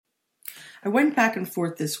I went back and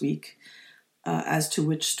forth this week as to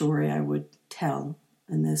which story I would tell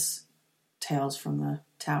in this Tales from the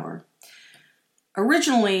Tower.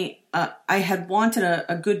 Originally, I had wanted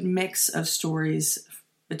a good mix of stories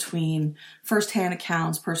between first-hand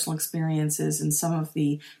accounts, personal experiences, and some of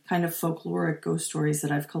the kind of folkloric ghost stories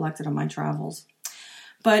that I've collected on my travels.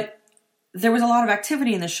 But there was a lot of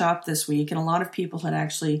activity in the shop this week, and a lot of people had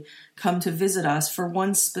actually come to visit us for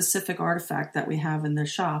one specific artifact that we have in the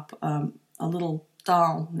shop, a little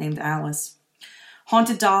doll named Alice.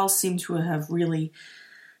 Haunted dolls seem to have really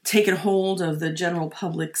taken hold of the general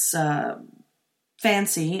public's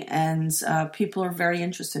fancy, and people are very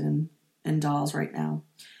interested in dolls right now.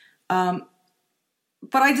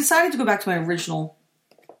 But I decided to go back to my original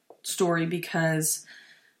story because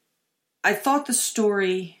I thought the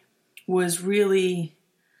story was really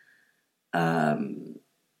a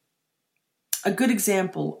good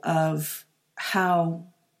example of how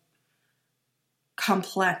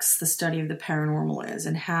complex the study of the paranormal is,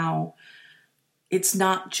 and how it's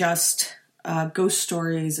not just ghost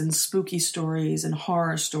stories and spooky stories and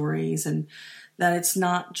horror stories, and that it's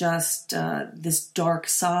not just this dark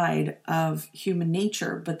side of human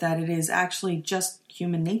nature, but that it is actually just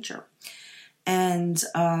human nature. And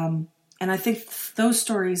I think those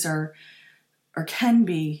stories are can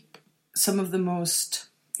be some of the most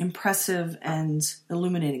impressive and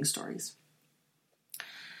illuminating stories.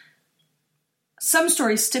 Some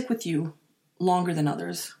stories stick with you longer than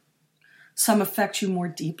others. Some affect you more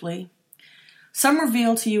deeply. Some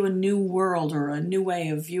reveal to you a new world or a new way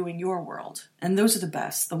of viewing your world. And those are the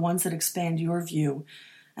best, the ones that expand your view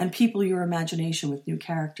and people your imagination with new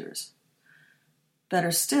characters.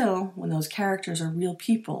 Better still, when those characters are real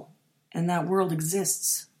people and that world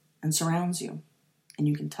exists and surrounds you, and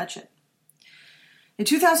you can touch it. In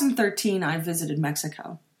 2013, I visited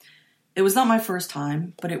Mexico. It was not my first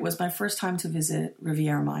time, but it was my first time to visit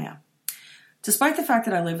Riviera Maya. Despite the fact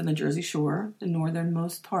that I live in the Jersey Shore, the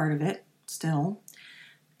northernmost part of it, still,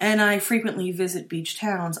 and I frequently visit beach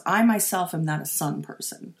towns, I myself am not a sun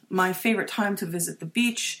person. My favorite time to visit the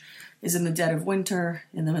beach is in the dead of winter,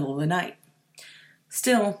 in the middle of the night.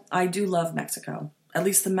 Still, I do love Mexico, at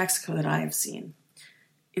least the Mexico that I have seen.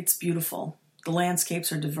 It's beautiful. The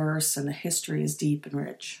landscapes are diverse, and the history is deep and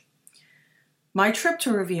rich. My trip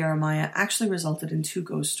to Riviera Maya actually resulted in 2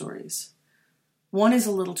 ghost stories. One is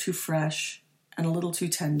a little too fresh and a little too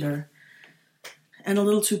tender and a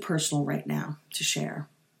little too personal right now to share.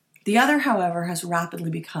 The other, however, has rapidly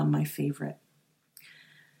become my favorite.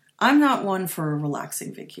 I'm not one for a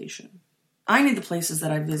relaxing vacation. I need the places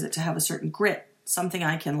that I visit to have a certain grit, something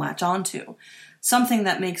I can latch onto, something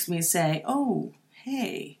that makes me say, oh,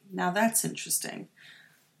 hey, now that's interesting.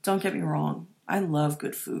 Don't get me wrong, I love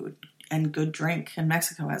good food and good drink, and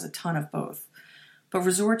Mexico has a ton of both. But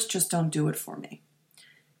resorts just don't do it for me.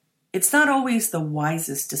 It's not always the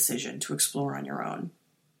wisest decision to explore on your own,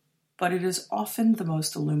 but it is often the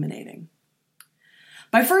most illuminating.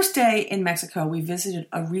 My first day in Mexico, we visited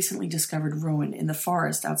a recently discovered ruin in the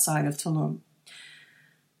forest outside of Tulum.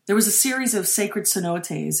 There was a series of sacred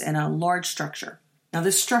cenotes and a large structure. Now,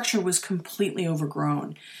 this structure was completely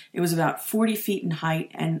overgrown. It was about 40 feet in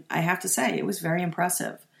height, and I have to say, it was very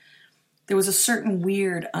impressive. There was a certain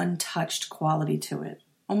weird, untouched quality to it,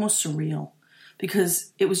 almost surreal,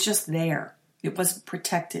 because it was just there. It wasn't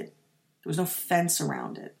protected. There was no fence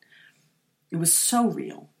around it. It was so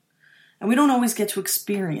real. And we don't always get to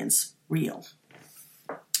experience real.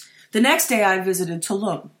 The next day, I visited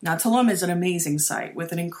Tulum. Now, Tulum is an amazing site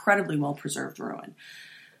with an incredibly well-preserved ruin.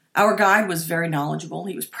 Our guide was very knowledgeable.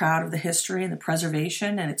 He was proud of the history and the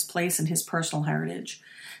preservation and its place in his personal heritage.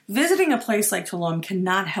 Visiting a place like Tulum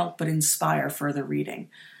cannot help but inspire further reading,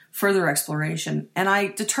 further exploration, and I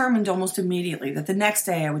determined almost immediately that the next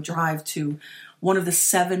day I would drive to one of the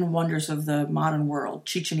 7 wonders of the modern world,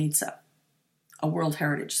 Chichen Itza, a World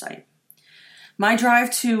Heritage Site. My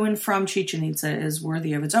drive to and from Chichen Itza is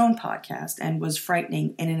worthy of its own podcast and was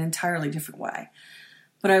frightening in an entirely different way.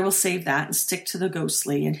 But I will save that and stick to the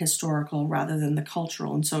ghostly and historical rather than the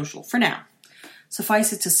cultural and social for now.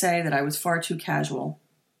 Suffice it to say that I was far too casual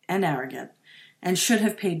and arrogant and should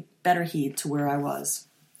have paid better heed to where I was.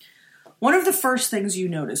 One of the first things you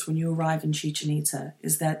notice when you arrive in Chichen Itza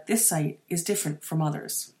is that this site is different from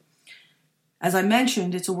others. As I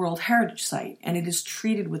mentioned, it's a World Heritage Site, and it is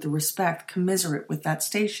treated with the respect commiserate with that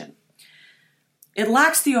station. It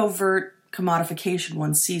lacks the overt commodification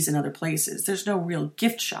one sees in other places. There's no real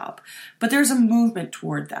gift shop, but there's a movement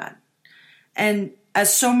toward that. And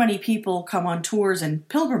as so many people come on tours and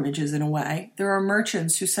pilgrimages in a way, there are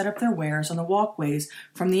merchants who set up their wares on the walkways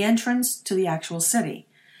from the entrance to the actual city.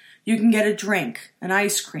 You can get a drink, an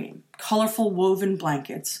ice cream, colorful woven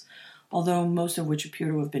blankets, although most of which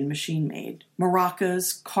appear to have been machine-made,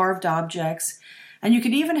 maracas, carved objects, and you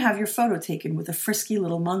can even have your photo taken with a frisky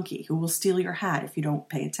little monkey who will steal your hat if you don't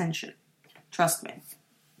pay attention. Trust me.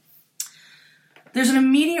 There's an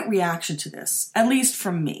immediate reaction to this, at least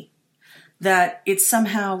from me, that it's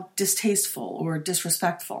somehow distasteful or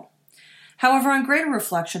disrespectful. However, on greater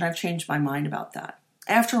reflection, I've changed my mind about that.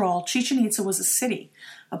 After all, Chichen Itza was a city,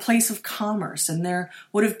 a place of commerce, and there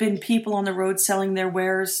would have been people on the road selling their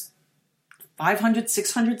wares 500,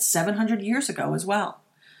 600, 700 years ago as well.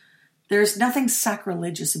 There's nothing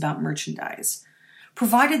sacrilegious about merchandise.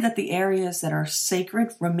 Provided that the areas that are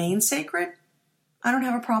sacred remain sacred, I don't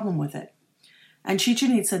have a problem with it. And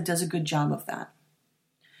Chichen Itza does a good job of that.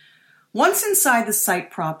 Once inside the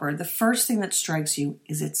site proper, the first thing that strikes you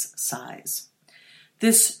is its size.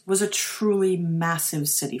 This was a truly massive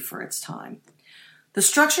city for its time. The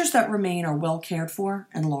structures that remain are well cared for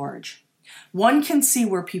and large. One can see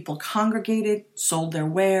where people congregated, sold their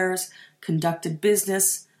wares, conducted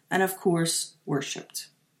business, and of course, worshipped.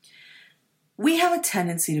 We have a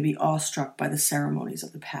tendency to be awestruck by the ceremonies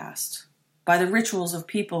of the past, by the rituals of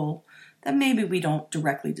people that maybe we don't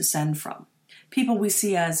directly descend from, people we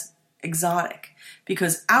see as exotic,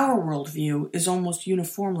 because our worldview is almost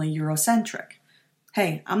uniformly Eurocentric.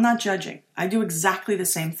 Hey, I'm not judging. I do exactly the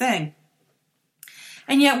same thing.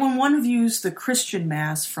 And yet when one views the Christian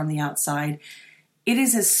Mass from the outside, it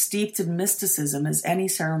is as steeped in mysticism as any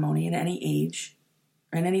ceremony in any age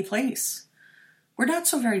and any place. We're not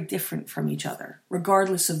so very different from each other,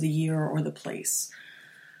 regardless of the year or the place.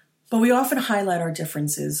 But we often highlight our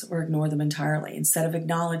differences or ignore them entirely instead of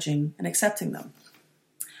acknowledging and accepting them.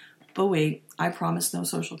 But wait, I promised no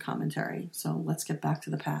social commentary, so let's get back to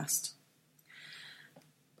the past.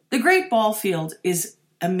 The Great Ball Field is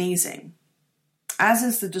amazing, as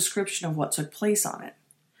is the description of what took place on it.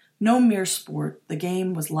 No mere sport, the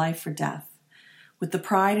game was life or death, with the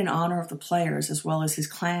pride and honor of the players as well as his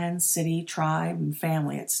clan, city, tribe, and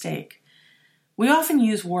family at stake. We often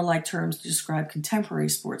use warlike terms to describe contemporary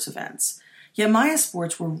sports events, yet Maya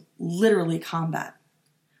sports were literally combat.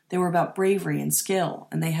 They were about bravery and skill,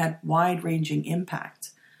 and they had wide-ranging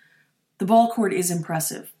impact. The ball court is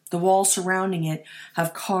impressive. The walls surrounding it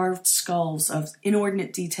have carved skulls of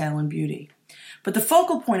inordinate detail and beauty. But the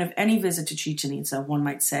focal point of any visit to Chichen Itza, one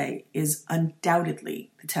might say, is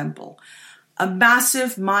undoubtedly the temple. A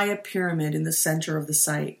massive Maya pyramid in the center of the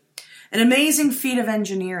site. An amazing feat of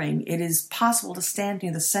engineering, it is possible to stand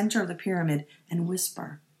near the center of the pyramid and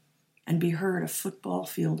whisper, and be heard a football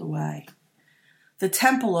field away. The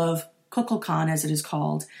Temple of Kukulkan, as it is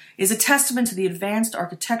called, is a testament to the advanced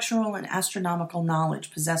architectural and astronomical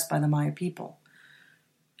knowledge possessed by the Maya people.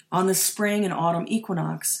 On the spring and autumn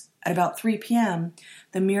equinox, at about 3 p.m.,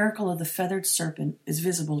 the miracle of the feathered serpent is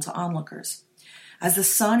visible to onlookers. As the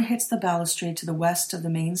sun hits the balustrade to the west of the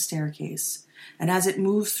main staircase, and as it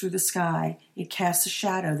moves through the sky, it casts a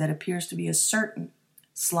shadow that appears to be a serpent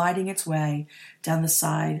sliding its way down the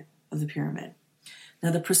side of the pyramid. Now,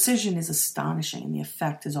 the precision is astonishing and the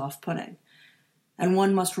effect is off-putting. And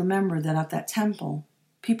one must remember that at that temple,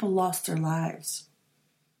 people lost their lives.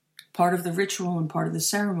 Part of the ritual and part of the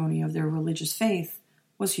ceremony of their religious faith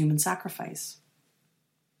was human sacrifice.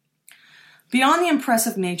 Beyond the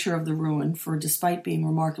impressive nature of the ruin, for despite being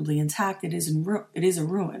remarkably intact, it is a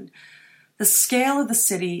ruin, the scale of the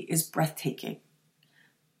city is breathtaking.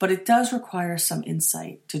 But it does require some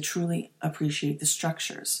insight to truly appreciate the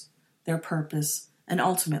structures, their purpose, and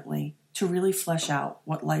ultimately to really flesh out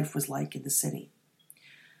what life was like in the city.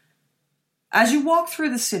 As you walk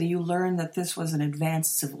through the city, you learn that this was an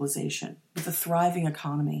advanced civilization with a thriving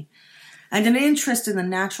economy and an interest in the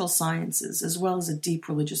natural sciences as well as a deep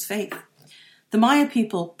religious faith. The Maya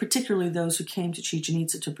people, particularly those who came to Chichen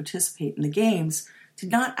Itza to participate in the games, did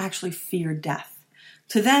not actually fear death.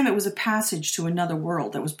 To them, it was a passage to another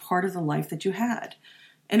world that was part of the life that you had.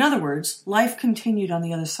 In other words, life continued on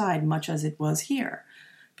the other side much as it was here.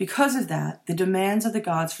 Because of that, the demands of the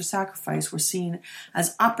gods for sacrifice were seen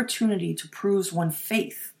as opportunity to prove one's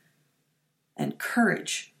faith and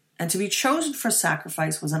courage, and to be chosen for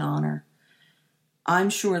sacrifice was an honor. I'm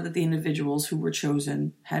sure that the individuals who were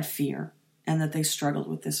chosen had fear and that they struggled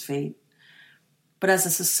with this fate. But as a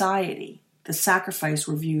society, the sacrifice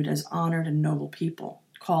were viewed as honored and noble people,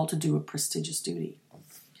 called to do a prestigious duty.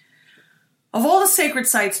 Of all the sacred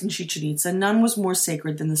sites in Chichen Itza, none was more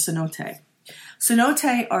sacred than the cenote.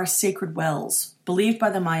 Cenote are sacred wells, believed by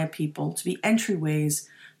the Maya people to be entryways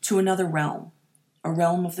to another realm, a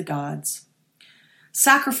realm of the gods.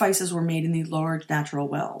 Sacrifices were made in these large natural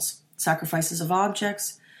wells, sacrifices of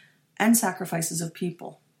objects and sacrifices of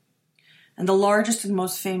people. and the largest and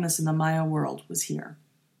most famous in the Maya world was here.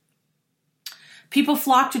 People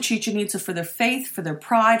flocked to Chichen Itza for their faith, for their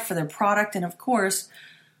pride, for their product, and of course,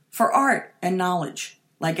 for art and knowledge.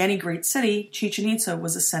 Like any great city, Chichen Itza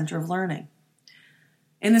was a center of learning.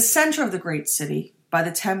 In the center of the great city, by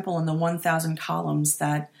the temple and the 1,000 columns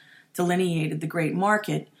that delineated the great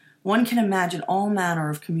market, one can imagine all manner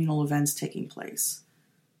of communal events taking place.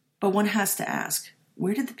 But one has to ask,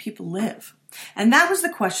 where did the people live? And that was the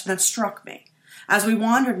question that struck me. As we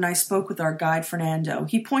wandered and I spoke with our guide, Fernando,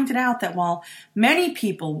 he pointed out that while many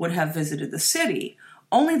people would have visited the city,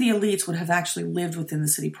 only the elites would have actually lived within the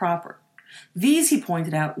city proper. These, he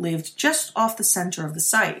pointed out, lived just off the center of the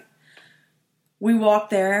site. We walked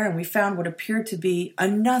there and we found what appeared to be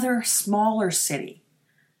another smaller city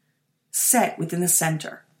set within the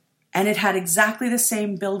center, and it had exactly the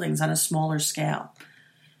same buildings on a smaller scale.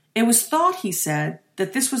 It was thought, he said,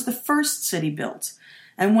 that this was the first city built,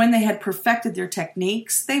 and when they had perfected their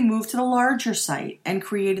techniques, they moved to the larger site and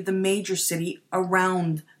created the major city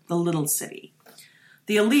around the little city.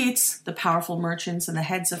 The elites, the powerful merchants, and the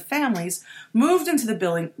heads of families moved into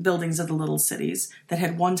the buildings of the little cities that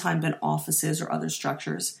had one time been offices or other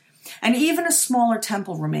structures, and even a smaller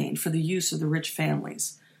temple remained for the use of the rich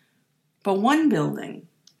families. But one building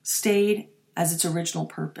stayed as its original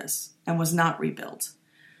purpose and was not rebuilt.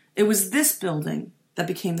 It was this building that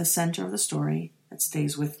became the center of the story that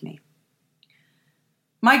stays with me.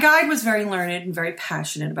 My guide was very learned and very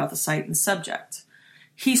passionate about the site and subject.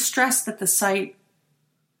 He stressed that the site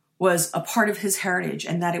was a part of his heritage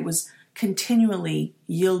and that it was continually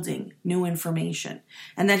yielding new information,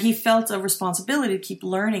 and that he felt a responsibility to keep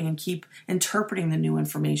learning and keep interpreting the new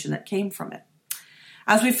information that came from it.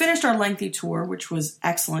 As we finished our lengthy tour, which was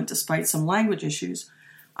excellent despite some language issues,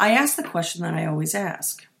 I asked the question that I always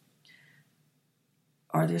ask.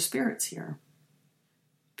 Are there spirits here?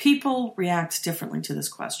 People react differently to this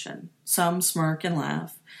question. Some smirk and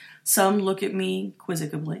laugh. Some look at me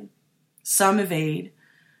quizzically. Some evade.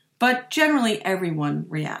 But generally everyone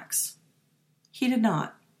reacts. He did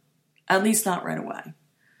not. At least not right away.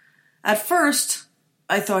 At first,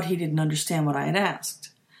 I thought he didn't understand what I had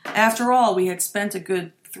asked. After all, we had spent a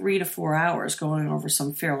good 3 to 4 hours going over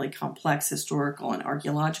some fairly complex historical and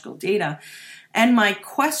archaeological data, and my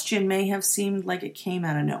question may have seemed like it came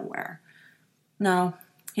out of nowhere. No,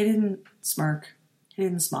 he didn't smirk. He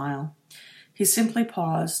didn't smile. He simply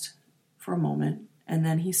paused for a moment, and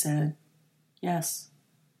then he said, "Yes,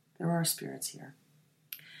 there are spirits here."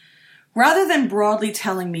 Rather than broadly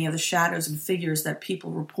telling me of the shadows and figures that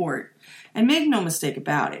people report, and make no mistake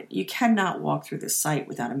about it, you cannot walk through this site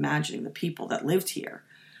without imagining the people that lived here.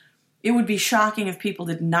 It would be shocking if people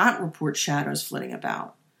did not report shadows flitting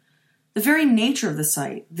about. The very nature of the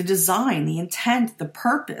site, the design, the intent, the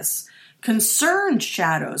purpose, concerned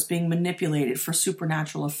shadows being manipulated for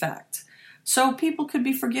supernatural effect. So people could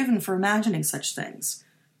be forgiven for imagining such things.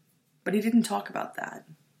 But he didn't talk about that.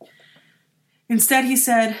 Instead, he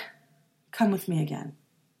said, "Come with me again,"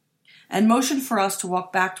 and motioned for us to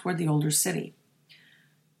walk back toward the older city.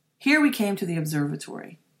 Here we came to the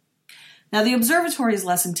observatory. Now, the observatory is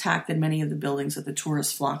less intact than many of the buildings that the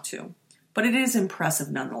tourists flock to, but it is impressive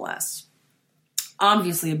nonetheless.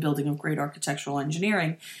 Obviously a building of great architectural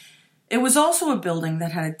engineering, it was also a building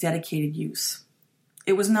that had a dedicated use.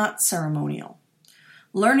 It was not ceremonial.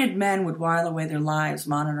 Learned men would while away their lives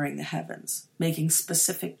monitoring the heavens, making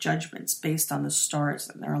specific judgments based on the stars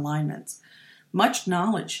and their alignments. Much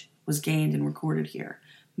knowledge was gained and recorded here.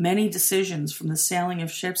 Many decisions, from the sailing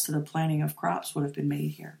of ships to the planting of crops, would have been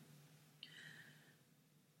made here.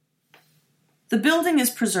 The building is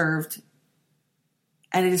preserved,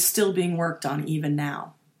 and it is still being worked on even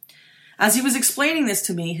now. As he was explaining this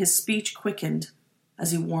to me, his speech quickened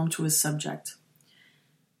as he warmed to his subject.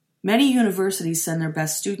 "Many universities send their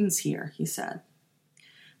best students here," he said.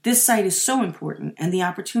 "This site is so important, and the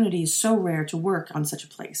opportunity is so rare to work on such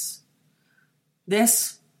a place."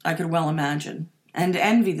 This I could well imagine, and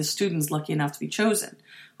envy the students lucky enough to be chosen.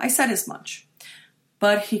 I said as much.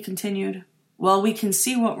 But, he continued, "While we can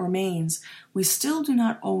see what remains, we still do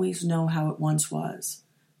not always know how it once was.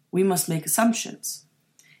 We must make assumptions,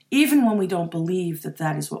 even when we don't believe that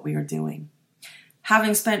that is what we are doing."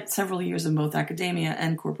 Having spent several years in both academia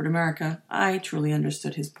and corporate America, I truly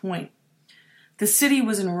understood his point. The city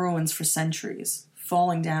was in ruins for centuries,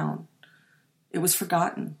 falling down. It was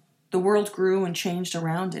forgotten. The world grew and changed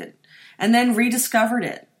around it, and then rediscovered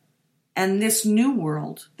it. And this new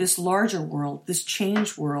world, this larger world, this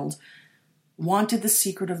changed world, wanted the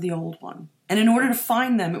secret of the old one. And in order to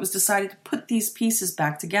find them, it was decided to put these pieces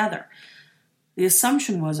back together. The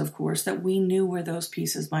assumption was, of course, that we knew where those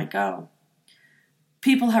pieces might go.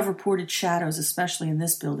 People have reported shadows, especially in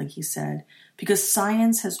this building, he said, because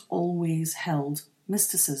science has always held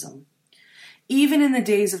mysticism. Even in the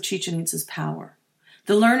days of Chichen Itza's power,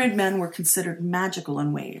 the learned men were considered magical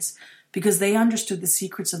in ways because they understood the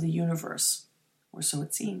secrets of the universe, or so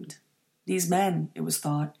it seemed. These men, it was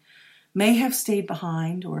thought, may have stayed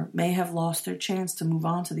behind or may have lost their chance to move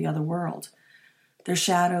on to the other world, their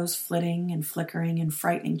shadows flitting and flickering and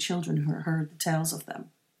frightening children who heard the tales of them.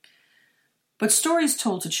 But stories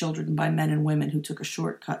told to children by men and women who took a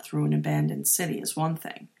shortcut through an abandoned city is one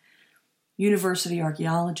thing. University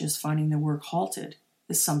archaeologists finding their work halted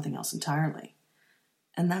is something else entirely.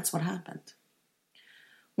 And that's what happened.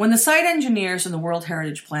 When the site engineers and the World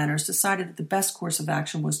Heritage planners decided that the best course of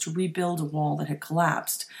action was to rebuild a wall that had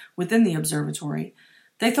collapsed within the observatory,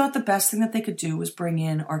 they thought the best thing that they could do was bring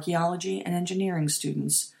in archaeology and engineering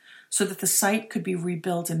students so that the site could be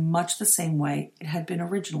rebuilt in much the same way it had been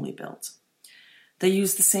originally built. They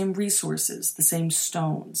used the same resources, the same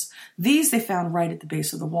stones. These they found right at the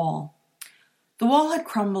base of the wall. The wall had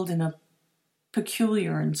crumbled in a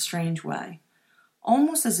peculiar and strange way,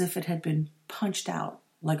 almost as if it had been punched out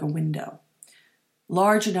like a window,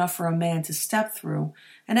 large enough for a man to step through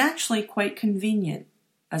and actually quite convenient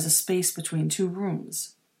as a space between two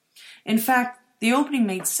rooms. In fact, the opening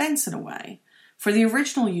made sense in a way for the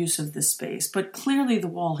original use of this space, but clearly the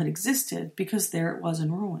wall had existed because there it was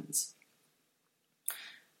in ruins.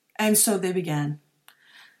 And so they began.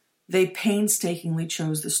 They painstakingly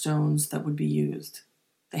chose the stones that would be used.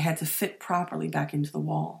 They had to fit properly back into the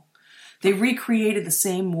wall. They recreated the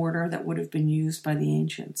same mortar that would have been used by the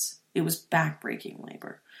ancients. It was back-breaking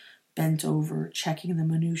labor, bent over, checking the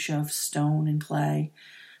minutiae of stone and clay.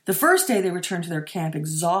 The first day they returned to their camp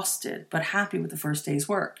exhausted, but happy with the first day's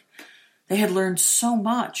work. They had learned so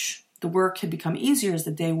much. The work had become easier as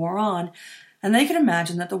the day wore on, and they could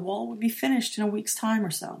imagine that the wall would be finished in a week's time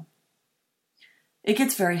or so. It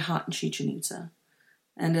gets very hot in Chichen Itza,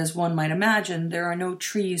 and as one might imagine, there are no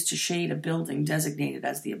trees to shade a building designated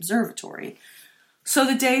as the observatory, so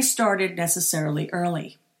the day started necessarily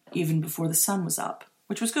early, even before the sun was up,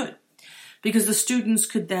 which was good, because the students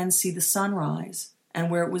could then see the sun rise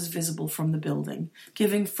and where it was visible from the building,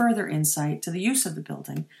 giving further insight to the use of the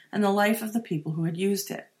building and the life of the people who had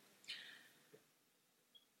used it.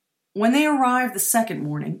 When they arrived the second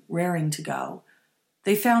morning, raring to go,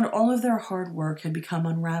 they found all of their hard work had become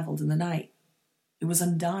unraveled in the night. It was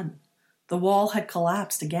undone. The wall had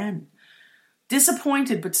collapsed again.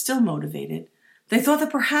 Disappointed but still motivated, they thought that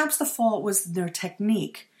perhaps the fault was their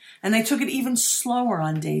technique, and they took it even slower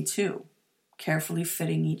on day 2, carefully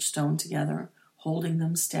fitting each stone together, holding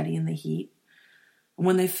them steady in the heat. And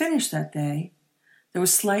when they finished that day, there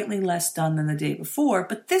was slightly less done than the day before,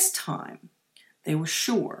 but this time they were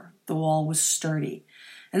sure the wall was sturdy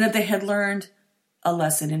and that they had learned a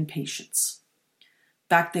lesson in patience.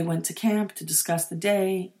 Back they went to camp to discuss the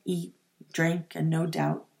day, eat, drink, and no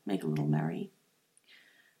doubt make a little merry.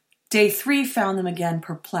 Day 3 found them again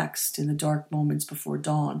perplexed in the dark moments before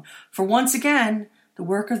dawn, for once again the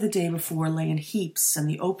work of the day before lay in heaps and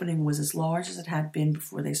the opening was as large as it had been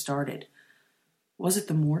before they started. Was it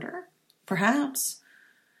the mortar? Perhaps.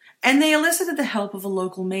 And they elicited the help of a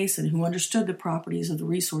local mason who understood the properties of the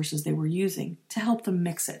resources they were using to help them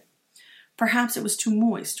mix it. Perhaps it was too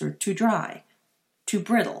moist or too dry, too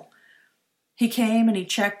brittle. He came and he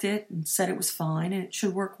checked it and said it was fine and it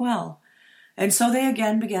should work well. And so they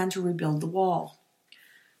again began to rebuild the wall.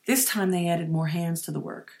 This time they added more hands to the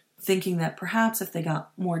work, thinking that perhaps if they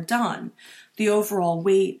got more done, the overall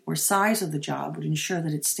weight or size of the job would ensure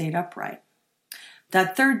that it stayed upright.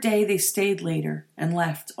 That third day they stayed later and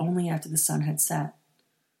left only after the sun had set.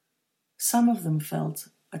 Some of them felt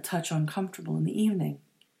a touch uncomfortable in the evening.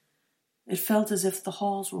 It felt as if the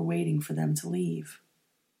halls were waiting for them to leave.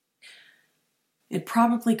 It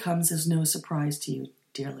probably comes as no surprise to you,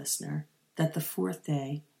 dear listener, that the fourth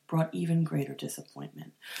day brought even greater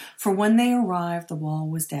disappointment. For when they arrived, the wall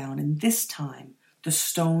was down, and this time the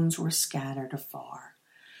stones were scattered afar.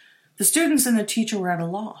 The students and the teacher were at a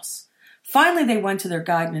loss. Finally, they went to their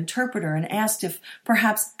guide and interpreter and asked if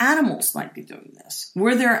perhaps animals might be doing this.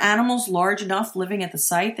 Were there animals large enough living at the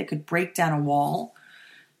site that could break down a wall?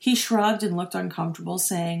 He shrugged and looked uncomfortable,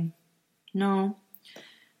 saying, "No,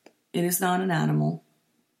 it is not an animal."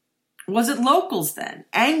 Was it locals, then,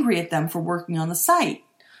 angry at them for working on the site?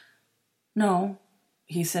 "No,"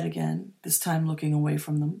 he said again, this time looking away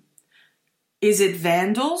from them. "Is it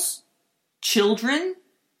vandals? Children?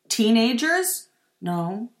 Teenagers?"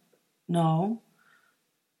 No.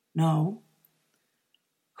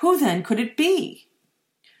 Who then could it be?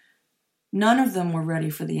 None of them were ready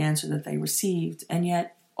for the answer that they received, and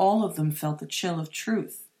yet all of them felt the chill of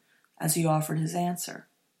truth as he offered his answer.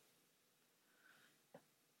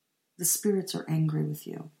 The spirits are angry with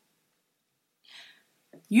you.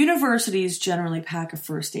 Universities generally pack a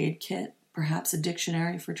first aid kit, perhaps a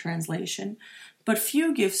dictionary for translation, but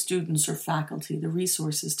few give students or faculty the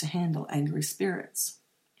resources to handle angry spirits.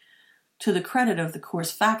 To the credit of the course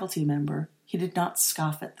faculty member, he did not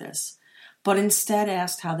scoff at this, but instead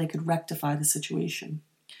asked how they could rectify the situation.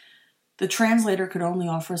 The translator could only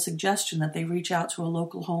offer a suggestion that they reach out to a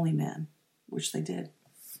local holy man, which they did.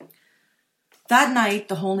 That night,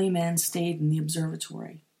 the holy man stayed in the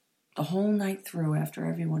observatory the whole night through after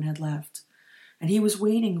everyone had left, and he was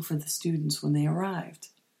waiting for the students when they arrived.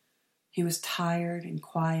 He was tired and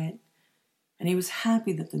quiet, and he was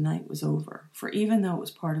happy that the night was over, for even though it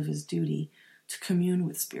was part of his duty to commune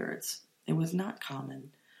with spirits, it was not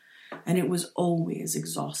common, and it was always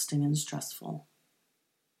exhausting and stressful.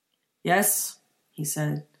 "Yes," he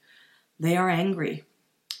said, "they are angry.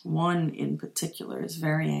 One in particular is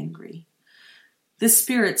very angry. This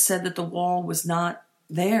spirit said that the wall was not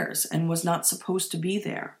theirs and was not supposed to be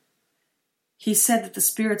there. He said that the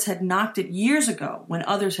spirits had knocked it years ago when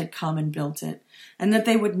others had come and built it, and that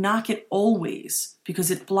they would knock it always because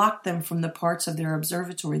it blocked them from the parts of their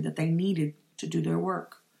observatory that they needed to do their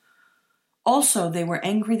work. Also, they were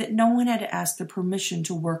angry that no one had asked their permission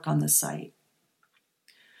to work on the site."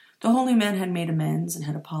 The holy man had made amends and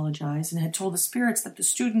had apologized and had told the spirits that the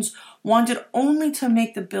students wanted only to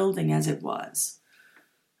make the building as it was.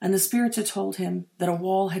 And the spirits had told him that a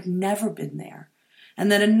wall had never been there,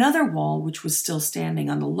 and that another wall, which was still standing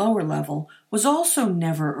on the lower level, was also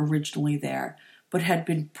never originally there, but had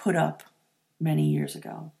been put up many years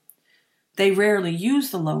ago. They rarely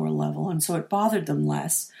used the lower level, and so it bothered them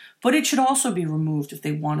less, but it should also be removed if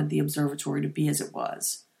they wanted the observatory to be as it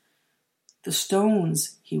was. The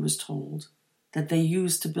stones, he was told, that they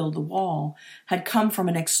used to build the wall had come from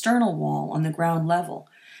an external wall on the ground level,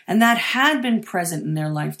 and that had been present in their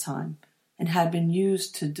lifetime and had been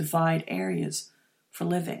used to divide areas for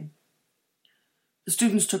living. The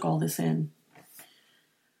students took all this in.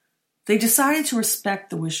 They decided to respect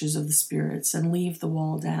the wishes of the spirits and leave the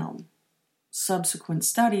wall down. Subsequent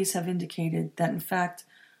studies have indicated that, in fact,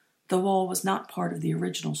 the wall was not part of the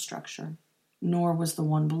original structure, nor was the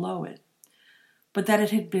one below it, but that it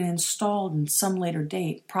had been installed in some later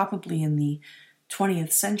date, probably in the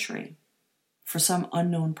 20th century, for some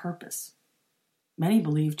unknown purpose. Many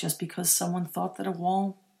believe just because someone thought that a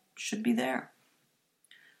wall should be there.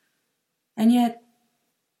 And yet,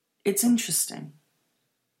 it's interesting.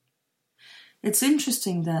 It's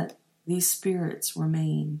interesting that these spirits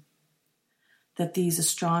remain, that these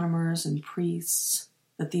astronomers and priests,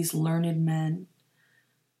 that these learned men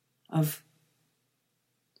of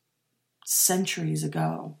centuries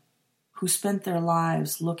ago, who spent their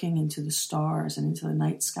lives looking into the stars and into the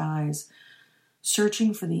night skies,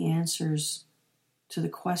 searching for the answers to the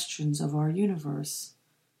questions of our universe,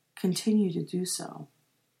 continue to do so.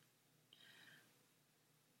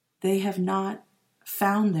 They have not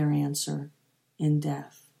found their answer in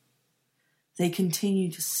death. They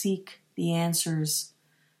continue to seek the answers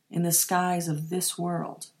in the skies of this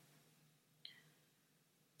world.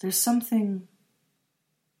 There's something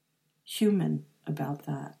human about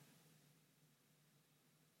that.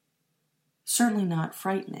 Certainly not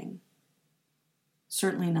frightening.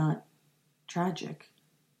 Certainly not tragic.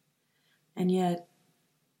 And yet,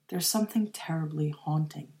 there's something terribly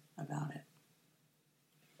haunting about it.